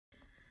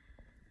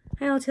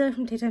Hi, all, Taylor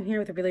from Taytime here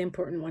with a really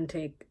important one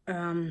take.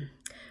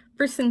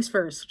 First things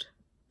first,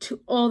 to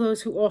all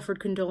those who offered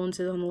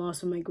condolences on the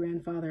loss of my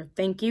grandfather,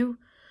 thank you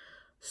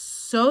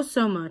so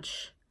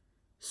much.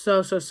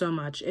 So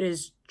much. It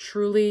is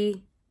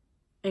truly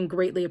and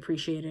greatly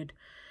appreciated.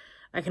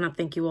 I cannot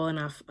thank you all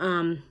enough.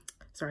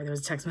 Sorry, there was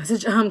a text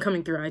message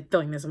coming through. I'm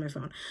filling this on my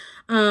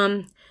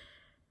phone.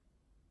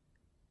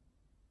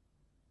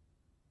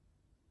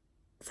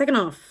 Second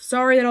off,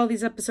 sorry that all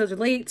these episodes are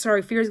late.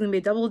 Sorry, Fear is going to be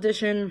a double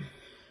edition,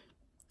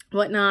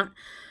 whatnot.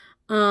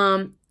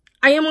 I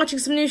am watching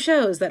some new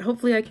shows that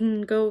hopefully I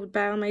can go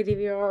back on my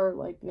DVR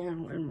like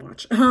now and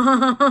watch.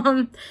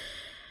 The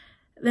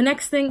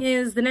next thing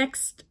is the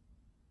next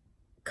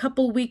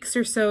couple weeks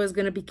or so is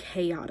going to be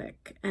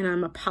chaotic, and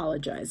I'm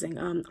apologizing.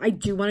 I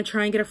do want to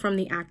try and get it from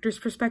the actor's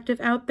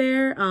perspective out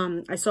there.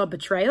 I saw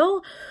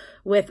Betrayal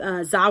with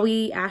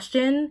Zawe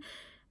Ashton,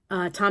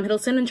 Tom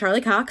Hiddleston, and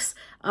Charlie Cox,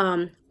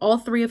 all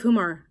three of whom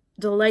are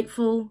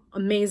delightful,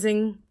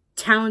 amazing,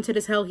 talented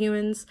as hell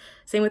humans.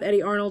 Same with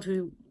Eddie Arnold,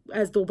 who,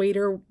 as the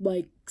waiter,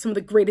 like some of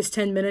the greatest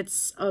 10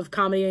 minutes of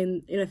comedy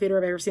in a theater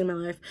I've ever seen in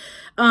my life.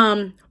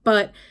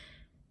 But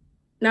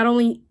not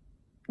only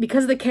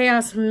because of the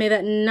chaos may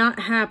that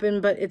not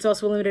happen, but it's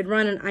also a limited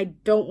run, and I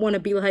don't want to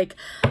be like,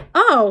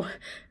 oh,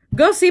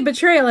 go see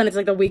Betrayal, and it's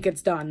like the week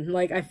it's done.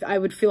 Like, I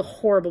would feel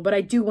horrible, but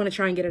I do want to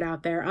try and get it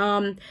out there.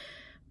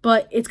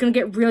 But it's going to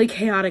get really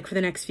chaotic for the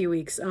next few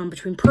weeks,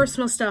 between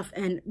personal stuff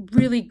and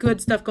really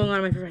good stuff going on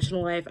in my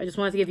professional life. I just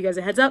wanted to give you guys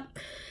a heads up.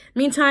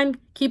 Meantime,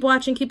 keep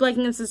watching, keep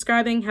liking and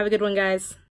subscribing. Have a good one, guys.